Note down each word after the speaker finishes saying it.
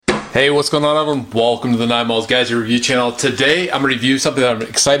Hey, what's going on, everyone? Welcome to the 9 Miles Gadget Review channel. Today, I'm going to review something that I'm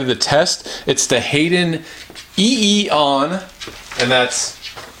excited to test. It's the Hayden EEON, and that's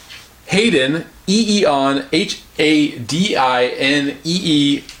Hayden EEON,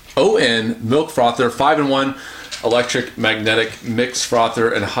 HADINEEON milk frother, 5-in-1 electric magnetic mix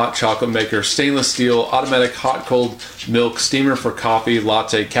frother and hot chocolate maker, stainless steel, automatic hot cold milk steamer for coffee,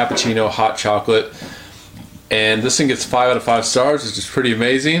 latte, cappuccino, hot chocolate. And this thing gets 5 out of 5 stars, which is pretty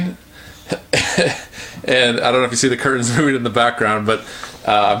amazing. And I don't know if you see the curtains moving in the background, but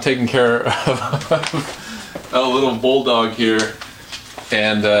I'm taking care of a little bulldog here,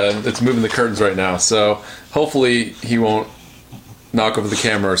 and it's moving the curtains right now. So hopefully he won't knock over the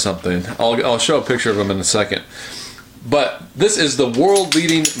camera or something. I'll show a picture of him in a second. But this is the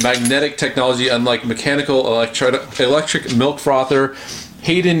world-leading magnetic technology, unlike mechanical electric milk frother.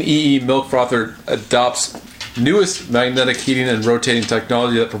 Hayden EE milk frother adopts newest magnetic heating and rotating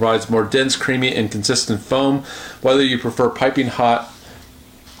technology that provides more dense, creamy, and consistent foam. Whether you prefer piping hot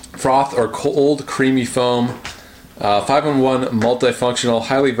froth or cold, creamy foam, 5-in-1 multifunctional,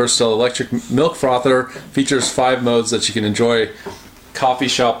 highly versatile electric milk frother features 5 modes that you can enjoy coffee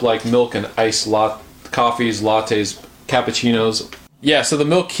shop-like milk and iced coffees, lattes, cappuccinos. Yeah, so the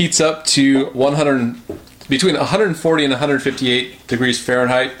milk heats up to between 140 and 158 degrees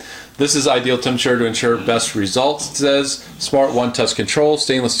Fahrenheit. This is ideal temperature to ensure best results, it says. Smart one-touch control,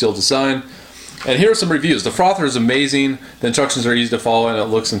 stainless steel design. And here are some reviews. The frother is amazing, the instructions are easy to follow, and it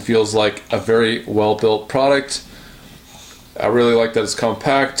looks and feels like a very well-built product. I really like that it's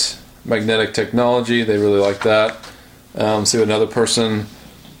compact. Magnetic technology, they really like that. See what another person...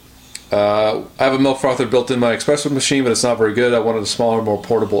 I have a milk frother built in my espresso machine, but it's not very good. I wanted a smaller, more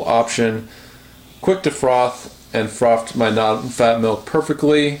portable option. Quick to froth, and frothed my non-fat milk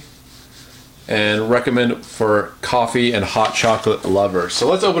perfectly. And recommend for coffee and hot chocolate lovers. So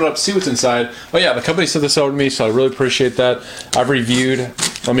let's open it up, see what's inside. Oh yeah, the company sent this over to me, so I really appreciate that. I've reviewed,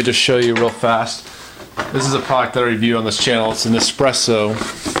 let me just show you real fast. This is a product that I review on this channel. It's an Nespresso.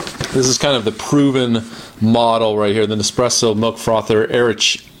 This is kind of the proven model right here, the Nespresso milk frother,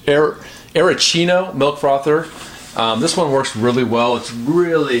 Aeroccino milk frother. This one works really well. It's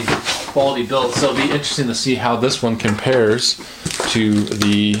really quality built, so it'll be interesting to see how this one compares to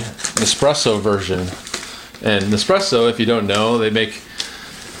the Nespresso version. And Nespresso, if you don't know, they make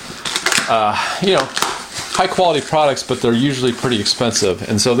high quality products, but they're usually pretty expensive.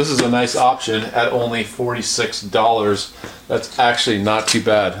 And so this is a nice option at only $46. That's actually not too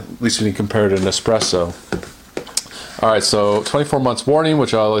bad, at least when you compare it to Nespresso. Alright, so 24 months warning,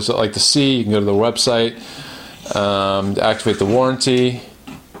 which I always like to see. You can go to the website, activate the warranty,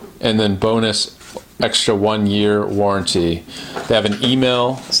 and then bonus extra 1-year warranty. They have an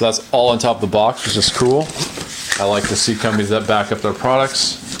email, so that's all on top of the box, which is cool. I like to see companies that back up their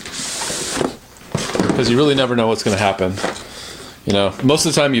products, because you really never know what's going to happen. You know, most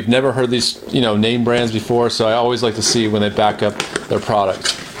of the time you've never heard these, name brands before, so I always like to see when they back up their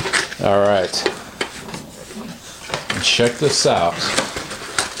product. All right, check this out.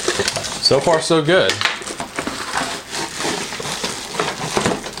 So far, so good.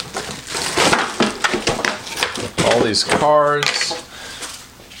 All these cards.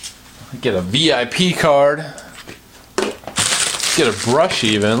 Get a VIP card. Get a brush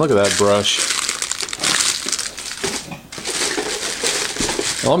even. Look at that brush.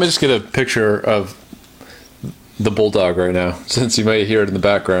 Well, let me just get a picture of the bulldog right now, since you may hear it in the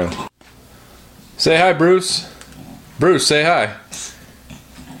background. Say hi, Bruce. Bruce, say hi.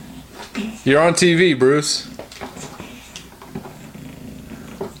 You're on TV, Bruce.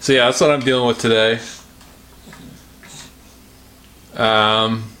 So yeah, that's what I'm dealing with today.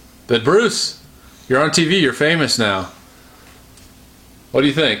 But Bruce, you're on TV, you're famous now. What do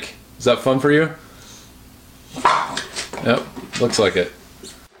you think? Is that fun for you? Yep, looks like it.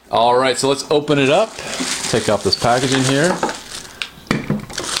 Alright, so let's open it up. Take off this packaging here.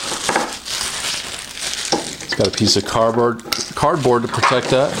 It's got a piece of cardboard to protect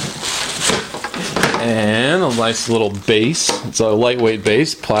that. And a nice little base. It's a lightweight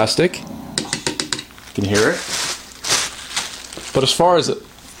base, plastic. You can hear it. But as far as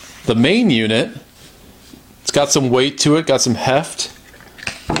the main unit, it's got some weight to it, got some heft.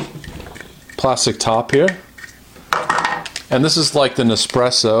 Plastic top here. And this is like the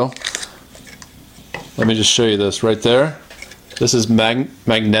Nespresso. Let me just show you this right there. This is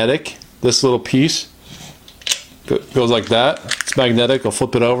magnetic. This little piece goes like that. It's magnetic. I'll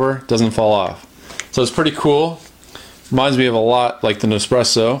flip it over. Doesn't fall off. So it's pretty cool. Reminds me of a lot like the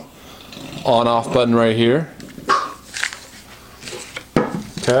Nespresso. On-off button right here.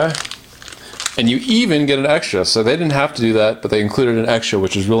 Okay. And you even get an extra. So they didn't have to do that, but they included an extra,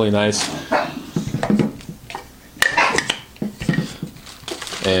 which is really nice.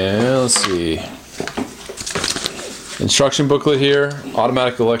 And let's see. Instruction booklet here.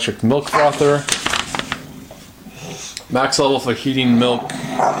 Automatic electric milk frother. Max level for heating milk.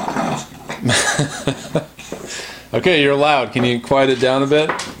 Okay, you're loud. Can you quiet it down a bit?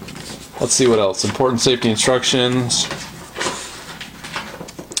 Let's see what else. Important safety instructions.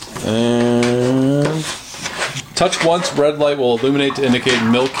 And touch once, red light will illuminate to indicate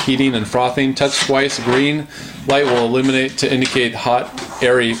milk heating and frothing. Touch twice, green light will illuminate to indicate hot,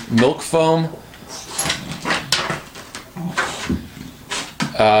 airy milk foam.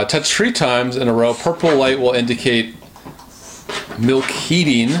 Touch 3 times in a row, purple light will indicate milk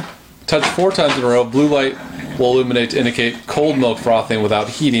heating. Touch 4 times in a row, blue light will illuminate to indicate cold milk frothing without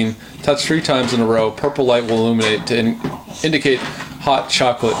heating. Touch 3 times in a row, purple light will illuminate to indicate hot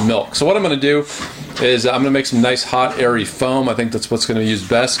chocolate milk. So what I'm going to do is I'm going to make some nice hot airy foam. I think that's what's going to use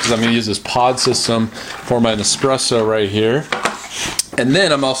best because I'm going to use this pod system for my Nespresso right here. And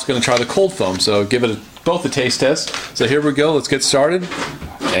then I'm also going to try the cold foam. So give it both a taste test. So here we go. Let's get started.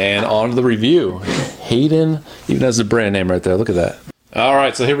 And on to the review. Hayden even has a brand name right there. Look at that. All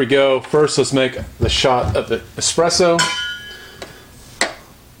right, so here we go. First, let's make the shot of the espresso.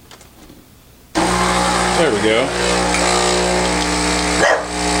 There we go.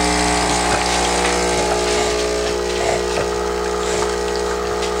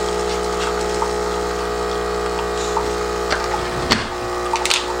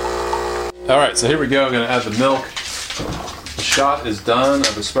 All right, so here we go. I'm going to add the milk. The shot is done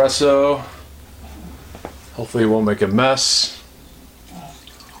of espresso. Hopefully it won't make a mess.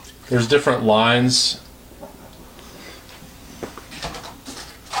 There's different lines.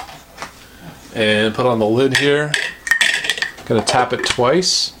 And put on the lid here. Gonna tap it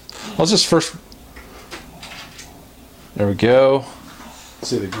twice. I'll just first. There we go. Let's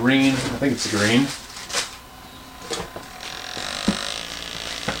see the green. I think it's the green.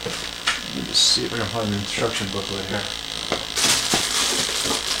 Let me just see if I can find the instruction booklet here.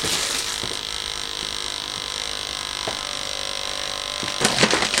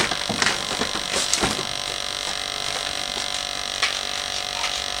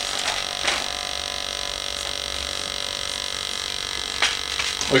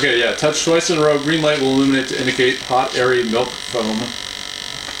 Okay, yeah, touch twice in a row. Green light will illuminate to indicate hot, airy milk foam.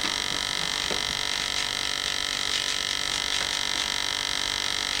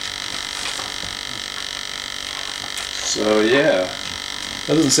 So, yeah.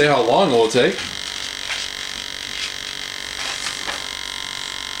 That doesn't say how long it will take.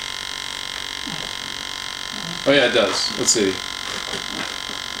 Oh, yeah, it does. Let's see.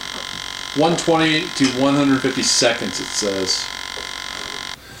 120 to 150 seconds, it says.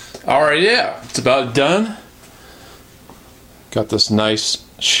 Alright, yeah, it's about done. Got this nice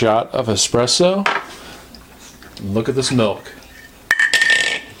shot of espresso. Look at this milk.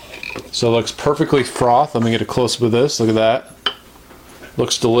 So it looks perfectly frothed. Let me get a close-up of this. Look at that.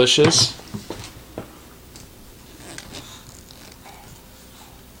 Looks delicious.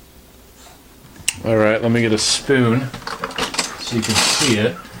 Alright, let me get a spoon so you can see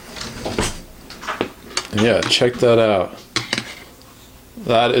it. Yeah, check that out.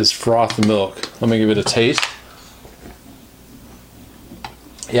 That is frothed milk. Let me give it a taste.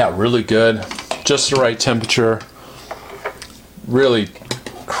 Yeah, really good. Just the right temperature. Really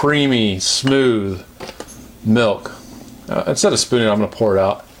creamy, smooth milk. Instead of spooning it, I'm going to pour it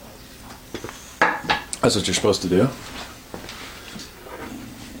out. That's what you're supposed to do.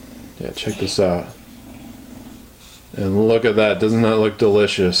 Yeah, check this out. And look at that. Doesn't that look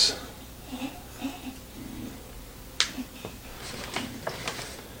delicious?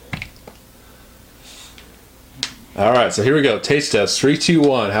 Alright, so here we go. Taste test. 3, 2,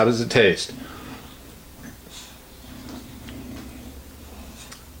 1. How does it taste?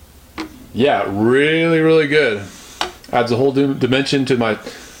 Yeah, really, really good. Adds a whole dimension to my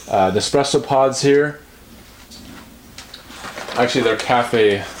Nespresso pods here. Actually, they're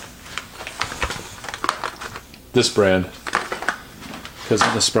Cafe. This brand. Because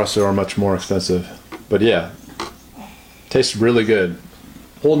Nespresso are much more expensive. But yeah, tastes really good.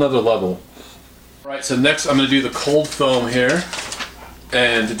 Whole nother level. Alright, so next I'm going to do the cold foam here.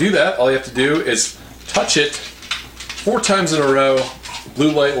 And to do that, all you have to do is touch it 4 times in a row.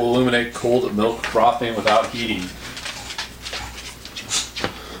 Blue light will illuminate cold milk frothing without heating.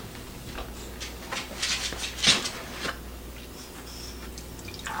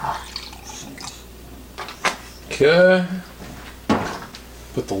 Okay.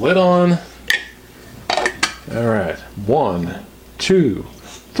 Put the lid on. Alright. 1, 2,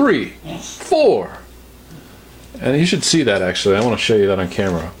 3, 4. And you should see that actually. I want to show you that on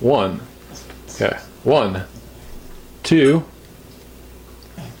camera. 1. Okay. 1, 2,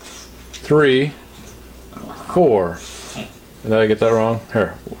 3, 4. Did I get that wrong?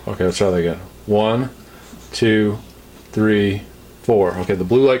 Here. Okay, let's try that again. 1, 2, 3, 4. Okay, the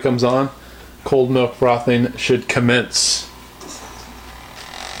blue light comes on. Cold milk frothing should commence.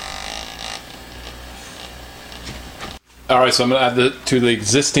 Alright, so I'm going to add to the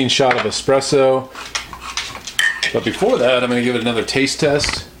existing shot of espresso. But before that, I'm going to give it another taste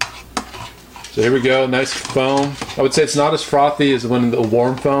test. So here we go, nice foam. I would say it's not as frothy as when the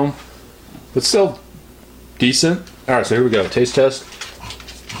warm foam, but still decent. Alright, so here we go, taste test.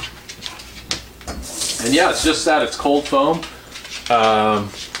 And yeah, it's just that, it's cold foam.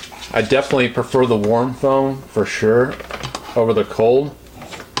 I definitely prefer the warm foam, for sure, over the cold.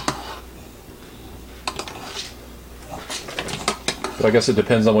 But I guess it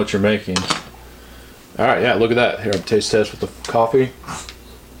depends on what you're making. Alright, yeah, look at that. Here, taste test with the coffee.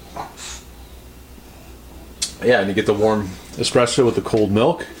 Yeah, and you get the warm espresso with the cold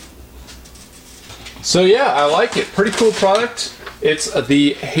milk. So yeah, I like it. Pretty cool product. It's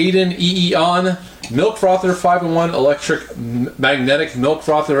the Hayden EEON Milk Frother 5-in-1 electric magnetic milk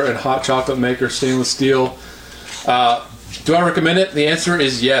frother and hot chocolate maker, stainless steel. Do I recommend it? The answer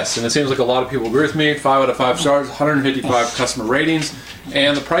is yes, and it seems like a lot of people agree with me. 5 out of 5 stars, 155 customer ratings,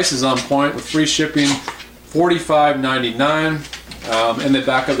 and the price is on point with free shipping, $45.99, and they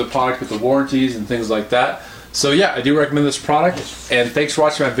back up the product with the warranties and things like that. So yeah, I do recommend this product, and thanks for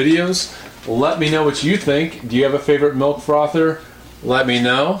watching my videos. Let me know what you think. Do you have a favorite milk frother? Let me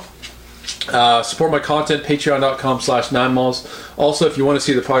know. Support my content, patreon.com/9malls. Also, if you want to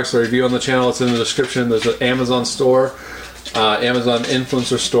see the products I review on the channel, it's in the description. There's an Amazon store, Amazon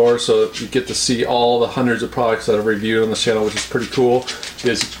influencer store, so you get to see all the hundreds of products that I've reviewed on the channel, which is pretty cool,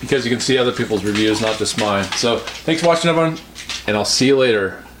 because you can see other people's reviews, not just mine. So thanks for watching, everyone, and I'll see you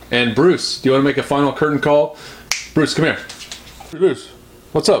later. And Bruce, do you want to make a final curtain call? Bruce, come here. Bruce,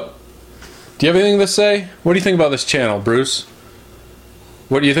 what's up? Do you have anything to say? What do you think about this channel, Bruce?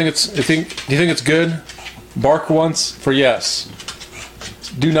 What do you think? Do you think it's good? Bark once for yes.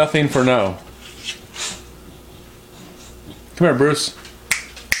 Do nothing for no. Come here, Bruce.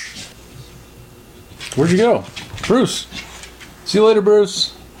 Where'd you go? Bruce. See you later,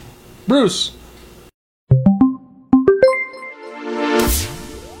 Bruce. Bruce.